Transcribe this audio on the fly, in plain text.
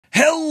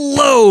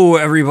Hello,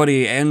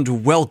 everybody,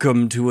 and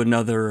welcome to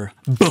another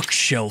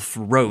bookshelf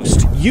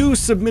roast. You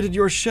submitted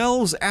your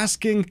shelves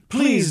asking,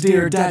 "Please,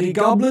 dear Daddy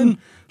Goblin,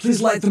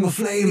 please light them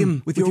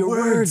aflame with your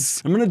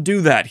words." I'm gonna do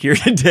that here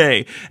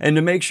today, and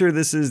to make sure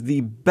this is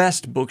the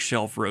best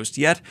bookshelf roast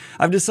yet,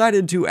 I've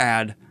decided to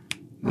add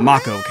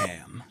Mako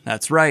Cam.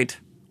 That's right.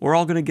 We're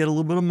all gonna get a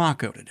little bit of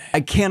Mako today. I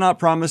cannot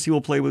promise he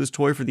will play with his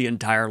toy for the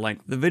entire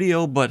length of the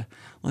video, but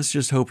let's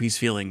just hope he's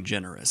feeling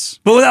generous.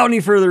 But without any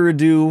further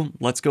ado,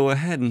 let's go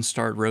ahead and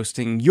start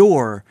roasting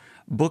your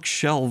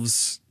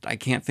bookshelves. I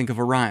can't think of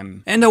a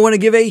rhyme. And I want to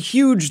give a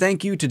huge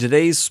thank you to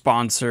today's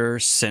sponsor,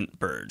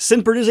 Scentbird.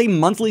 Scentbird is a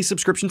monthly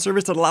subscription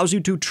service that allows you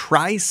to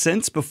try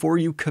scents before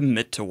you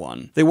commit to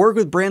one. They work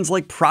with brands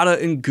like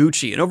Prada and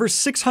Gucci and over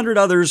 600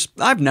 others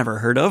I've never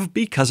heard of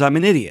because I'm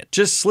an idiot.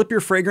 Just slip your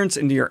fragrance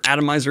into your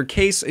atomizer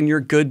case and you're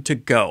good to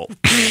go.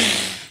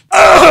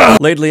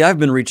 Lately, I've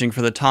been reaching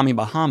for the Tommy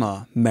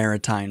Bahama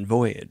Maritime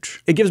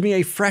Voyage. It gives me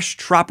a fresh,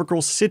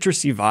 tropical,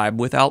 citrusy vibe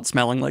without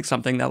smelling like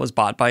something that was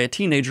bought by a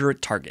teenager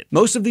at Target.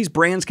 Most of these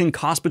brands can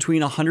cost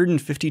between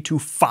 $150 to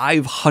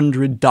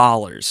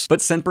 $500, but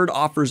Scentbird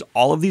offers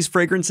all of these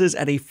fragrances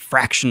at a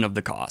fraction of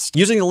the cost.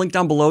 Using the link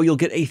down below, you'll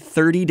get a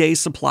 30-day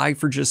supply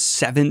for just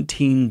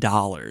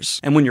 $17.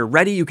 And when you're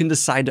ready, you can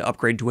decide to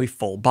upgrade to a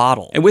full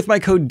bottle. And with my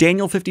code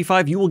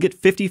Daniel55, you will get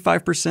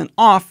 55%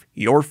 off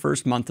your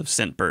first month of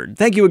Scentbird.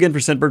 Thank you again for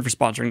Scentbird for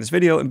sponsoring this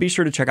video, and be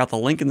sure to check out the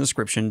link in the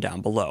description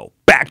down below.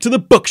 Back to the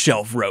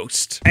bookshelf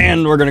roast.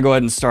 And we're gonna go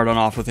ahead and start on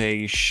off with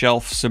a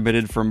shelf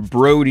submitted from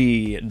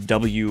Brody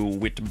W.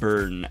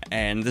 Whitburn.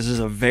 And this is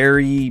a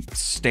very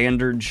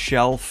standard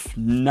shelf.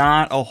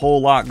 Not a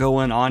whole lot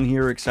going on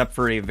here except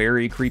for a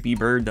very creepy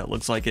bird that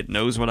looks like it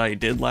knows what I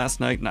did last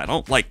night, and I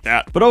don't like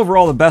that. But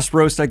overall, the best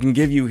roast I can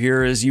give you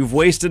here is you've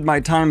wasted my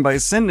time by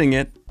sending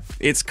it.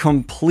 It's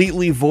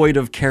completely void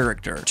of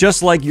character.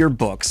 Just like your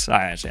books.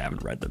 I actually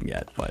haven't read them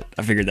yet, but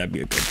I figured that'd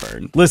be a good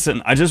burn.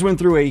 Listen, I just went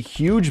through a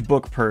huge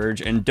book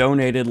purge and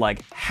donated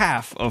like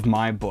half of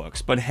my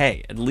books, but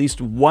hey, at least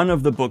one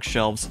of the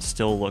bookshelves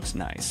still looks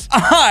nice.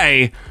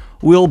 I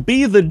will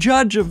be the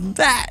judge of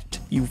that,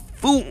 you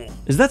fool.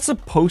 Is that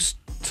supposed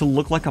to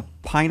look like a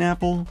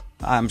pineapple?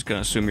 I'm just gonna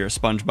assume you're a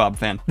SpongeBob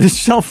fan. This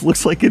shelf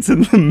looks like it's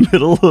in the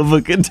middle of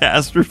a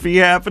catastrophe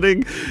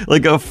happening,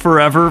 like a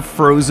forever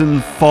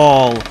frozen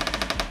fall,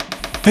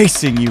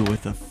 facing you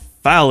with the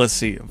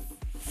fallacy of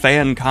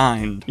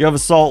fankind. You have a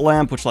salt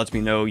lamp, which lets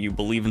me know you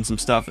believe in some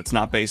stuff that's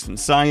not based in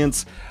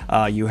science.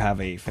 You have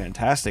a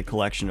fantastic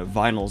collection of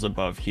vinyls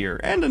above here,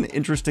 and an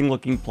interesting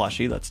looking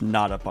plushie that's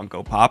not a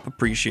Funko Pop.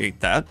 Appreciate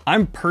that.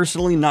 I'm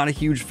personally not a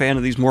huge fan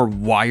of these more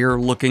wire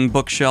looking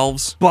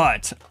bookshelves,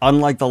 but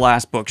unlike the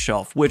last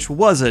bookshelf, which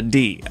was a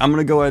D, I'm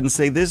gonna go ahead and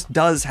say this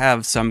does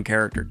have some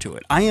character to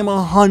it. I am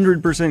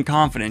 100%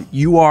 confident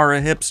you are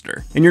a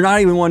hipster, and you're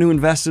not even one who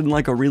invested in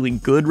like a really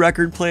good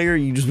record player.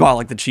 You just bought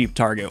like the cheap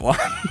Target one.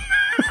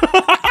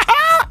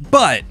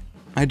 But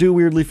I do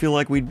weirdly feel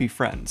like we'd be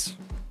friends.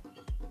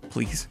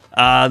 Please.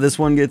 This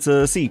one gets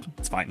a C.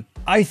 It's fine.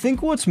 I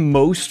think what's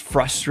most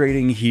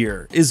frustrating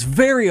here is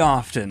very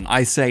often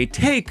I say,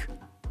 take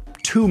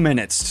 2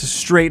 minutes to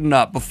straighten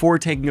up before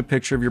taking a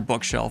picture of your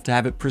bookshelf to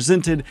have it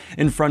presented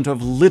in front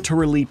of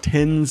literally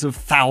tens of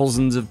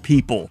thousands of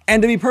people.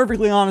 And to be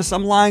perfectly honest,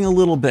 I'm lying a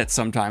little bit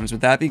sometimes with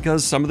that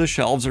because some of the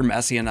shelves are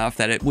messy enough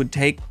that it would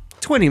take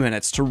 20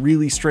 minutes to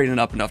really straighten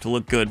up enough to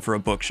look good for a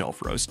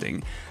bookshelf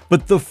roasting.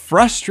 But the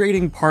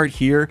frustrating part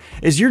here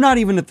is you're not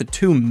even at the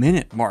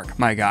 2-minute mark,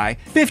 my guy.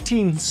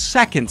 15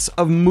 seconds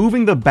of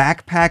moving the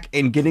backpack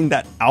and getting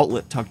that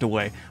outlet tucked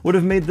away would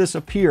have made this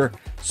appear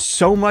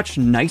so much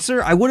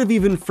nicer. I would have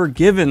even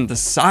forgiven the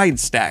side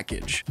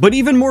stackage. But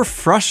even more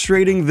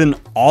frustrating than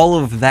all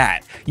of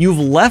that, you've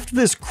left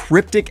this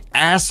cryptic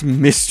ass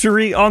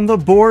mystery on the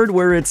board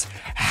where it's,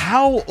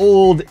 how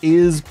old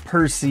is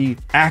Percy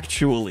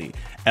actually?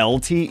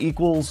 LT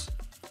equals,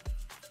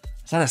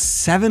 is that a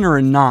 7 or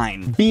a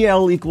 9?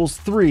 BL equals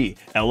 3,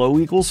 LO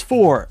equals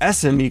 4,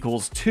 SM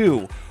equals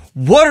 2.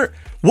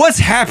 What's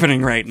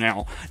happening right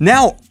now?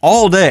 Now,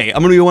 all day,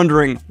 I'm gonna be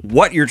wondering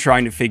what you're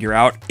trying to figure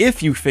out.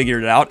 If you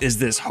figured it out, is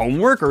this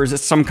homework or is it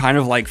some kind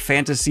of like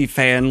fantasy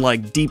fan,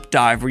 like deep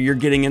dive where you're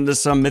getting into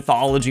some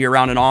mythology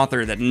around an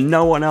author that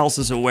no one else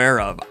is aware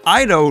of?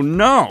 I don't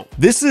know.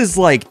 This is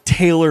like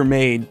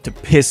tailor-made to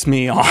piss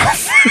me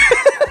off.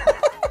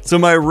 So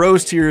my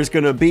roast here is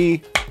gonna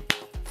be,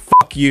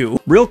 fuck you.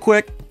 Real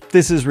quick,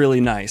 this is really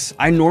nice.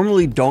 I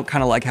normally don't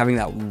kind of like having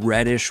that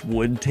reddish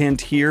wood tint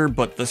here,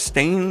 but the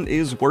stain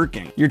is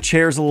working. Your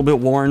chair's a little bit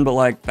worn, but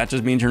like, that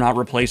just means you're not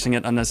replacing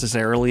it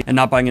unnecessarily and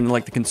not buying into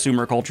like the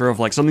consumer culture of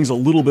like, something's a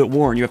little bit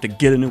worn, you have to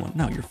get a new one.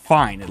 No, you're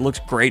fine. It looks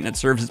great and it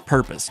serves its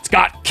purpose. It's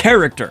got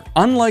character,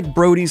 unlike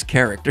Brody's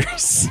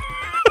characters.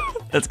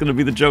 That's gonna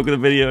be the joke of the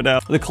video now.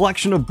 The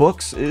collection of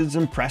books is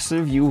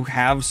impressive. You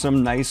have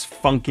some nice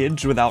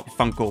funkage without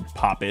Funko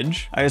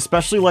Poppage. I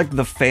especially like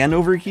the fan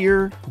over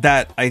here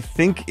that I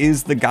think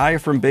is the guy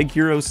from Big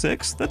Hero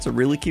 6. That's a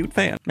really cute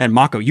fan. Man,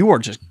 Mako, you are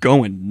just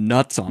going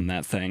nuts on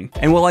that thing.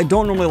 And while I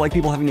don't normally like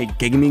people having a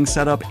gaming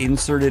setup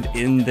inserted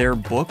in their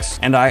books,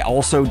 and I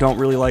also don't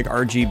really like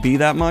RGB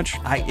that much,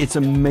 it's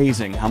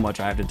amazing how much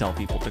I have to tell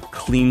people to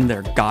clean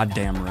their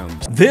goddamn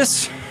rooms.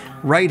 This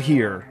right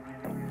here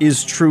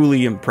is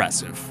truly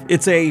impressive.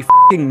 It's a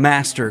f***ing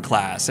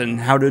masterclass in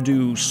how to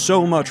do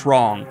so much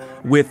wrong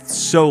with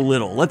so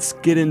little. Let's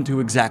get into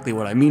exactly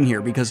what I mean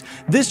here, because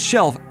this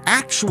shelf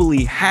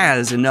actually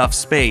has enough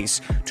space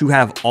to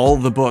have all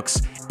the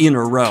books in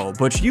a row,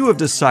 but you have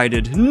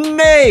decided,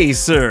 nay,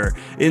 sir.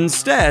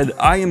 Instead,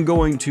 I am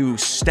going to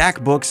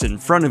stack books in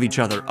front of each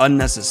other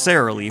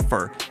unnecessarily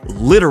for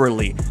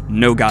literally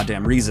no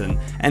goddamn reason.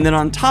 And then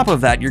on top of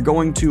that, you're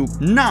going to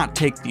not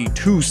take the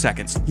 2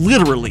 seconds,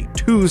 literally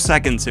 2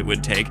 seconds it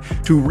would take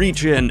to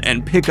reach in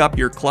and pick up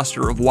your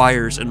cluster of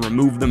wires and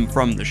remove them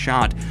from the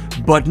shot.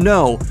 But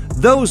no,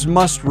 those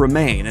must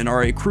remain and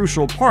are a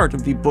crucial part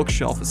of the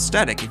bookshelf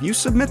aesthetic. If you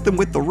submit them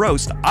with the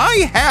roast,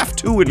 I have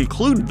to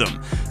include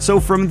them. So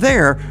from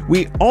there,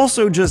 we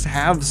also just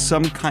have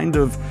some kind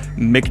of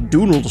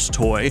McDonald's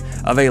toy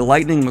of a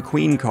Lightning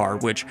McQueen car,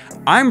 which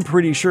I'm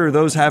pretty sure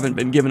those haven't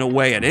been given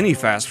away at any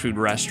fast food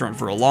restaurant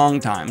for a long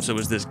time. So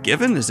is this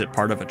given? Is it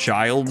part of a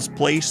child's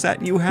place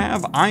that you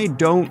have? I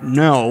don't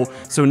know.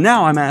 So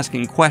now I'm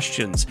asking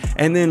questions.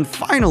 And then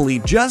finally,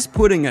 just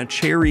putting a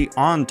cherry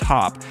on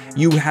top,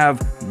 you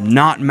have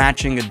not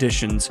matching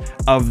editions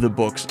of the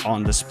books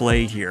on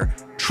display here.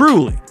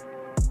 Truly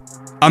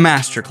a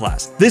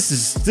masterclass. This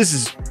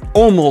is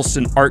almost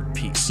an art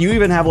piece. You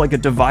even have like a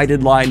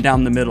divided line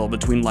down the middle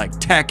between like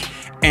tech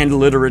and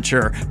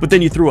literature, but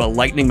then you threw a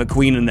Lightning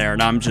McQueen in there,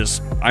 and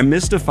I'm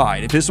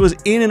mystified. If this was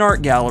in an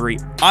art gallery,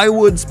 I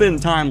would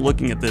spend time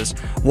looking at this,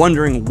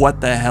 wondering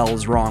what the hell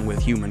is wrong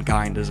with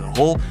humankind as a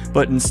whole,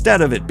 but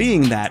instead of it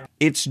being that,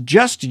 it's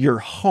just your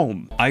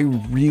home. I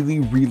really,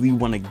 really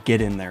want to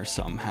get in there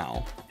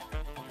somehow,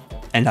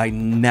 and I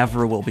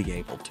never will be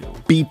able to.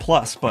 B+,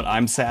 but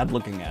I'm sad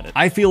looking at it.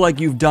 I feel like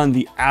you've done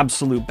the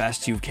absolute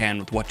best you can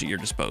with what's at your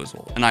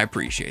disposal, and I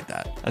appreciate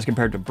that, as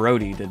compared to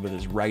Brody did with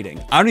his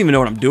writing. I don't even know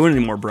what I'm doing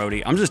anymore,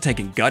 Brody. I'm just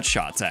taking gut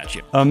shots at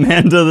you.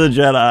 Amanda the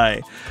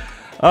Jedi.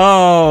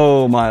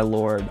 Oh, my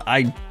lord.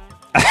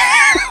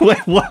 Wait,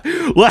 what?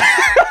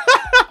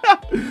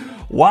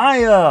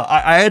 Why,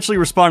 I actually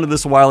responded to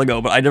this a while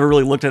ago, but I never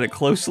really looked at it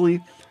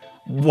closely.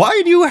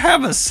 Why do you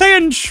have a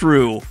sand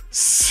shrew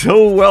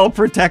so well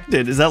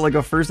protected? Is that like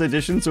a first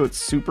edition, so it's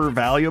super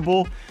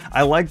valuable?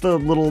 I like the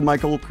little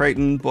Michael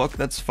Crichton book.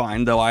 That's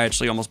fine, though. I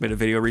actually almost made a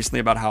video recently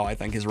about how I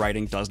think his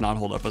writing does not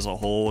hold up as a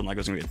whole, and like I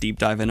was gonna get a deep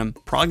dive in him.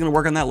 Probably gonna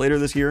work on that later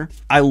this year.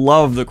 I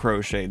love the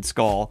Crocheted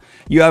Skull.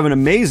 You have an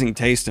amazing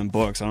taste in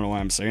books. I don't know why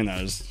I'm saying that.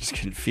 I just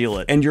can feel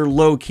it. And you're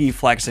low-key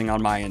flexing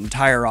on my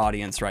entire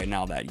audience right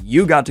now that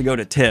you got to go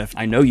to TIFF.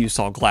 I know you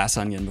saw Glass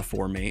Onion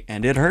before me,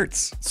 and it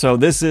hurts. So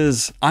this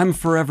is, I'm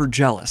forever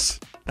jealous.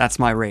 That's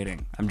my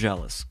rating. I'm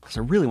jealous, because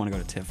I really want to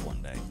go to TIFF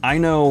one day. I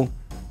know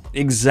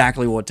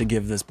exactly what to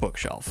give this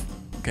bookshelf.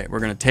 Okay, we're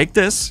gonna take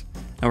this,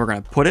 and we're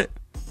gonna put it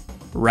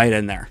right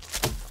in there.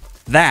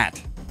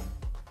 That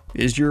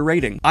is your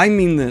rating. I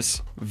mean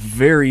this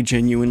very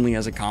genuinely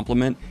as a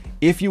compliment.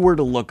 If you were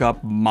to look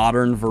up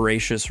modern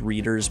voracious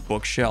readers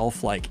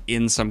bookshelf, like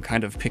in some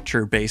kind of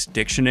picture-based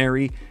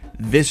dictionary,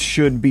 this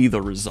should be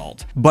the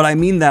result. But I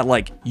mean that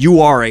like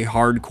you are a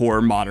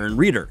hardcore modern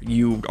reader.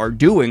 You are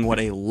doing what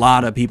a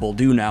lot of people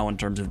do now in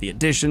terms of the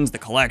editions, the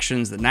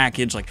collections, the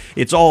knackage, like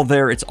it's all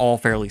there, it's all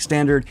fairly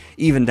standard,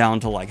 even down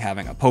to like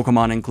having a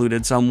Pokemon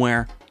included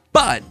somewhere.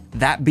 But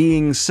that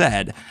being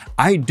said,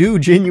 I do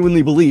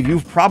genuinely believe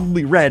you've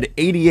probably read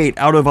 88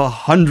 out of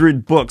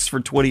 100 books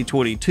for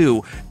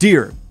 2022.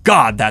 Dear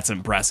God, that's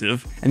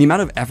impressive. And the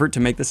amount of effort to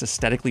make this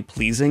aesthetically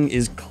pleasing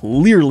is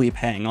clearly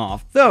paying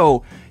off.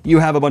 Though, you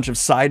have a bunch of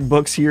side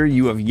books here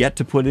you have yet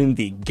to put in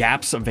the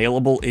gaps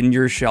available in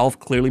your shelf,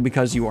 clearly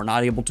because you are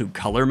not able to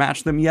color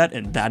match them yet,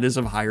 and that is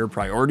of higher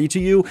priority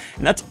to you.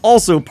 And that's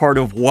also part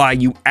of why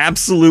you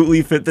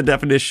absolutely fit the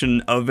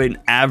definition of an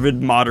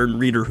avid modern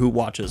reader who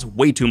watches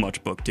way too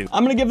much booktube.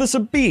 I'm gonna give this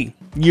a B.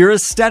 Your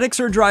aesthetics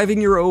are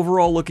driving your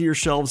overall look at your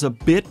shelves a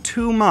bit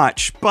too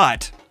much,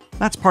 but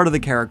that's part of the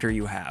character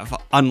you have,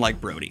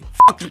 unlike Brody.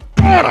 Fucking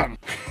Adam!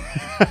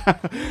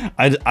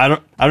 I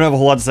don't have a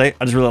whole lot to say.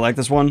 I just really like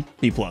this one.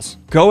 B+.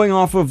 Going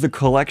off of the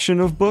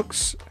collection of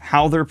books,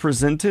 how they're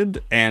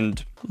presented,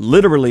 and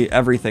literally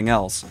everything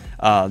else,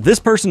 this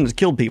person has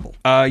killed people.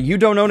 You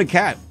don't own a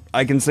cat.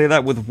 I can say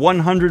that with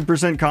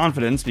 100%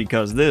 confidence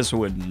because this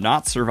would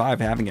not survive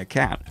having a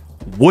cat.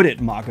 Would it,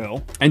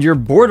 Mako? And you're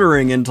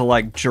bordering into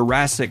like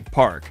Jurassic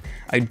Park.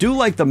 I do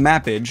like the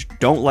mappage,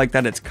 don't like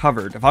that it's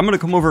covered. If I'm gonna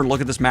come over and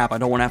look at this map, I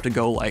don't wanna have to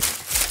go like,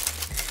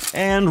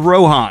 and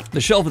Rohan.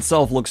 The shelf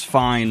itself looks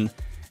fine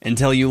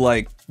until you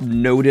like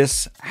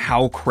notice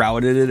how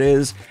crowded it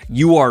is,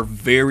 you are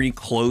very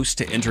close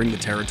to entering the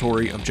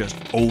territory of just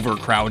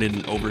overcrowded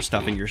and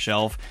overstuffing your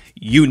shelf.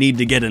 You need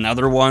to get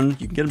another one.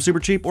 You can get them super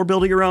cheap or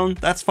build your own,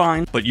 that's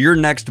fine. But your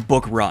next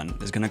book run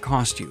is gonna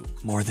cost you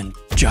more than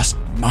just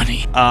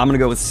money. I'm gonna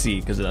go with C,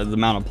 because the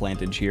amount of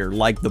plantage here,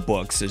 like the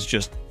books, is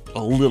just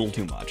a little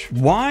too much.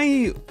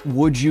 Why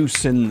would you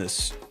send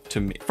this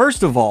to me?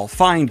 First of all,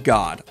 find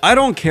God. I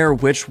don't care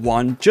which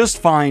one, just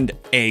find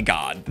a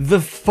God. The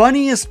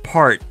funniest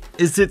part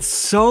is it's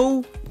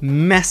so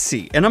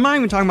messy. And I'm not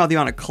even talking about the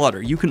amount of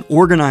clutter. You can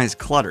organize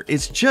clutter.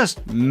 It's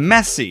just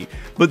messy.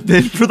 But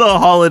then for the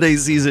holiday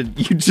season,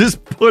 you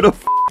just put a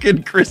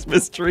fucking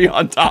Christmas tree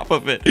on top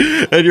of it.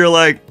 And you're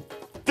like,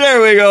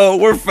 there we go,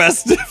 we're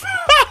festive.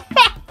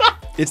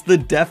 It's the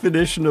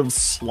definition of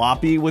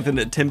sloppy with an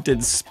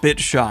attempted spit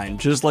shine,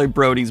 just like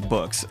Brody's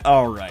books.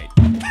 All right.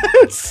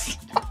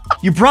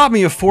 You brought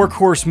me a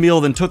 4-course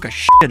meal, then took a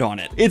shit on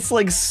it. It's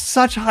like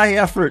such high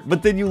effort,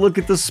 but then you look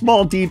at the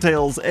small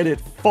details and it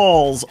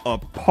falls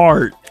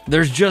apart.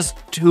 There's just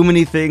too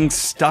many things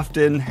stuffed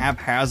in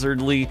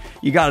haphazardly.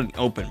 You got an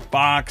open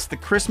box. The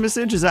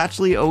Christmasage is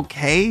actually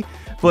okay,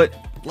 but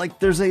like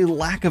there's a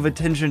lack of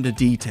attention to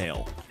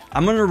detail.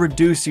 I'm gonna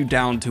reduce you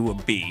down to a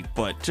B,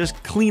 but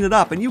just clean it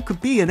up and you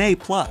could be an A+.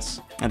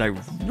 And I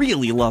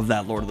really love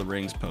that Lord of the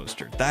Rings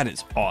poster. That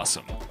is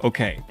awesome.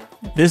 Okay,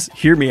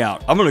 hear me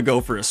out. I'm gonna go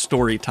for a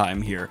story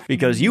time here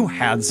because you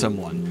had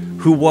someone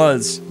who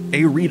was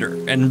a reader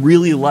and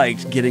really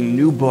liked getting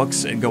new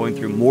books and going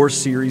through more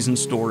series and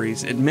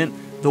stories. It meant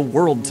the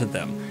world to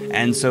them.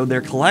 And so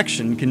their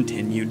collection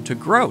continued to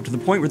grow to the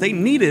point where they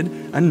needed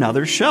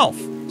another shelf.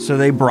 So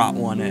they brought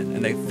one in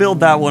and they filled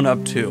that one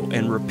up too,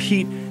 and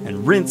repeat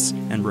and rinse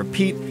and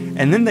repeat.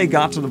 And then they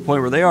got to the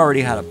point where they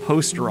already had a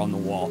poster on the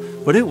wall,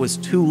 but it was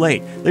too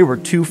late. They were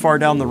too far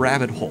down the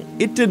rabbit hole.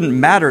 It didn't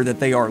matter that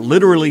they are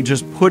literally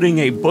just putting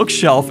a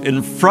bookshelf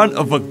in front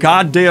of a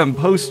goddamn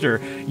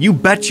poster. You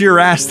bet your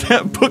ass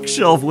that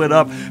bookshelf went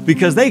up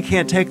because they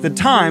can't take the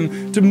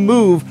time to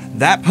move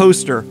that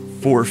poster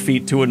 4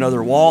 feet to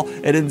another wall,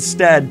 and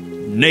instead,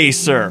 nay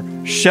sir,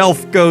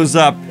 shelf goes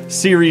up,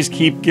 series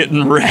keep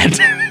getting read.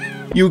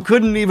 You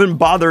couldn't even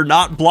bother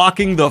not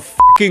blocking the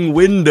fucking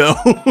window.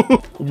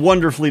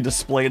 Wonderfully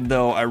displayed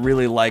though, I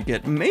really like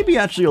it. Maybe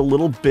actually a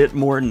little bit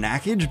more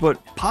knackage,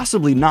 but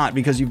possibly not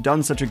because you've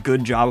done such a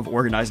good job of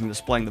organizing and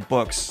displaying the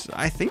books.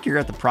 I think you're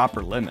at the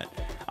proper limit.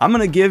 I'm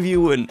gonna give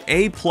you an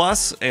A+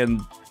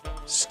 and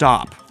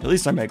stop. At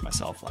least I make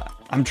myself laugh.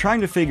 I'm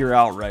trying to figure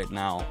out right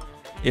now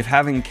if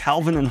having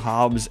Calvin and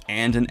Hobbes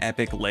and an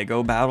epic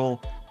Lego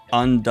battle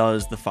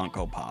undoes the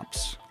Funko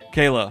Pops.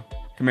 Kayla,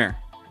 come here,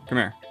 come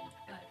here.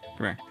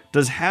 Come here.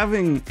 Does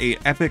having a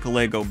epic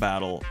Lego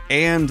battle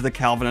and the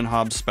Calvin and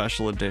Hobbes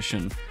special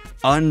edition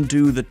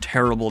undo the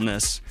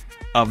terribleness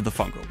of the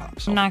Funko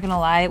Pops? I'm not gonna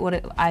lie,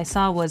 what I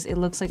saw was it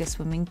looks like a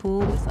swimming pool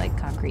with like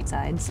concrete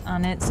sides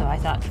on it, so I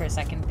thought for a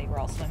second they were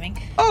all swimming.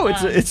 Oh,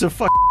 it's a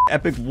fucking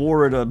epic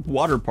war at a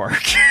water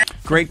park.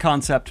 Great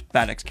concept,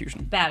 bad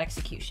execution. Bad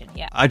execution,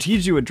 yeah. I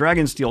teach you at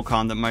Dragonsteel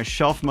Con that my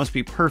shelf must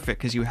be perfect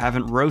because you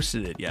haven't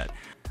roasted it yet.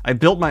 I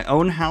built my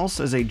own house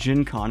as a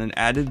Gen Con and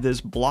added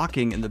this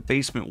blocking in the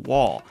basement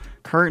wall.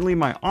 Currently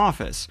my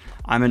office.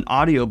 I'm an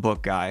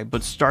audiobook guy,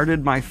 but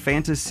started my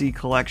fantasy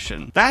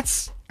collection.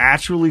 That's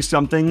actually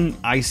something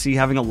I see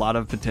having a lot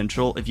of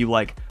potential if you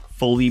like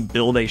fully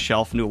build a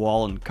shelf into a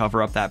wall and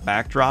cover up that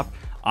backdrop.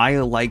 I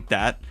like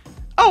that.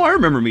 Oh, I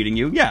remember meeting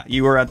you. Yeah,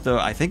 you were at the,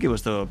 I think it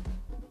was the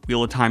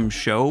Wheel of Time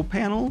show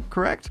panel,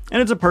 correct? And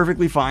it's a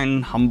perfectly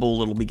fine, humble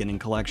little beginning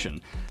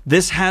collection.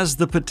 This has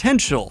the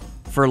potential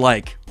for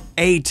like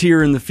A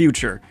tier in the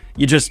future.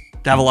 You just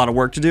have a lot of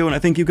work to do, and I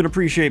think you can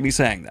appreciate me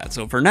saying that.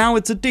 So for now,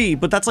 it's a D,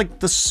 but that's like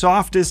the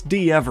softest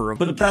D ever.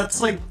 But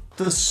that's like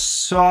the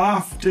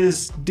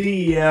softest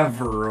D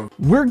ever.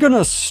 We're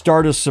gonna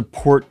start a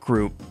support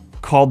group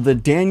called the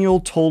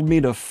Daniel Told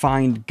Me to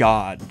Find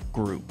God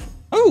group.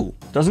 Oh,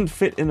 doesn't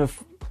fit in a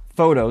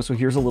photo, so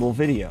here's a little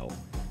video.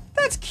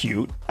 That's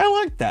cute. I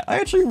like that. I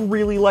actually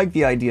really like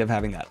the idea of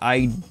having that.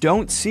 I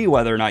don't see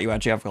whether or not you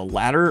actually have a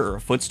ladder or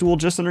a footstool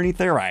just underneath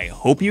there. I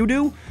hope you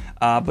do.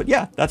 But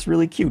yeah, that's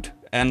really cute.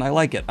 And I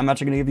like it. I'm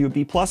actually gonna give you a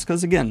B+,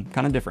 because again,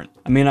 kind of different.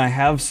 I mean, I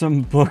have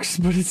some books,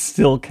 but it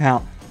still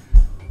counts.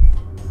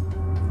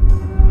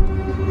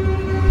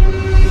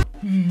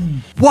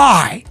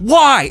 Why?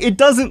 Why? It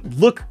doesn't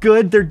look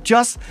good. They're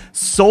just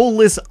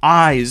soulless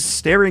eyes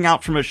staring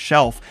out from a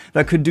shelf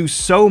that could do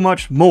so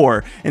much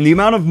more. And the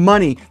amount of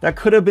money that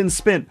could have been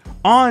spent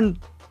on...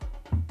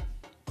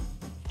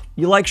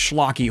 You like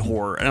schlocky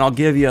horror, and I'll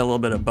give you a little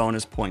bit of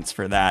bonus points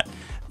for that.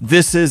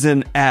 This is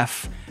an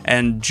F,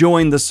 and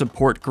join the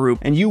support group,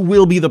 and you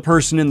will be the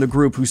person in the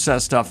group who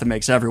says stuff that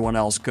makes everyone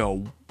else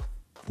go,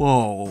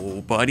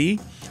 whoa, buddy.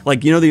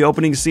 Like, you know the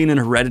opening scene in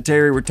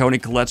Hereditary where Toni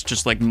Collette's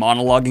just like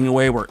monologuing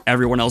away where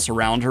everyone else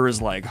around her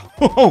is like,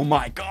 oh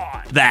my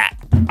god. That.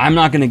 I'm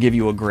not gonna give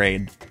you a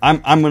grade.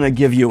 I'm gonna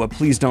give you a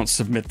please don't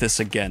submit this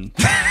again.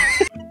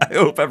 I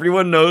hope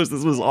everyone knows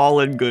this was all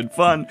in good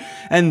fun,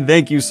 and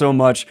thank you so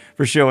much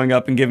for showing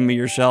up and giving me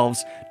your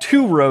shelves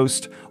to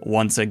roast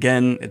once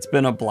again. It's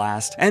been a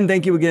blast, and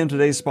thank you again to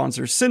today's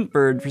sponsor,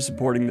 Scentbird, for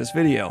supporting this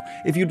video.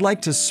 If you'd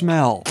like to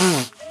smell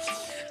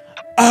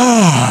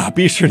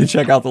be sure to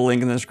check out the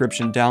link in the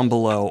description down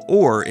below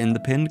or in the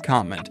pinned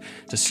comment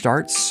to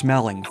start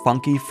smelling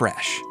funky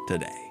fresh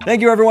today.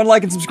 Thank you everyone,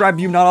 like and subscribe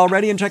if you've not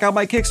already, and check out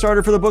my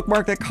Kickstarter for the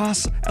bookmark that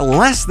costs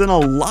less than a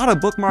lot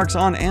of bookmarks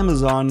on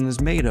Amazon and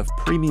is made of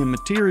premium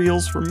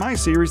materials for my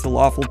series, The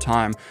Lawful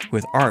Time,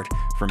 with art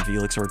from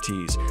Felix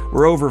Ortiz.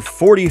 We're over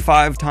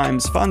 45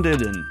 times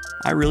funded and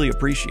I really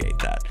appreciate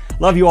that.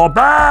 Love you all,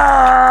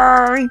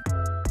 bye!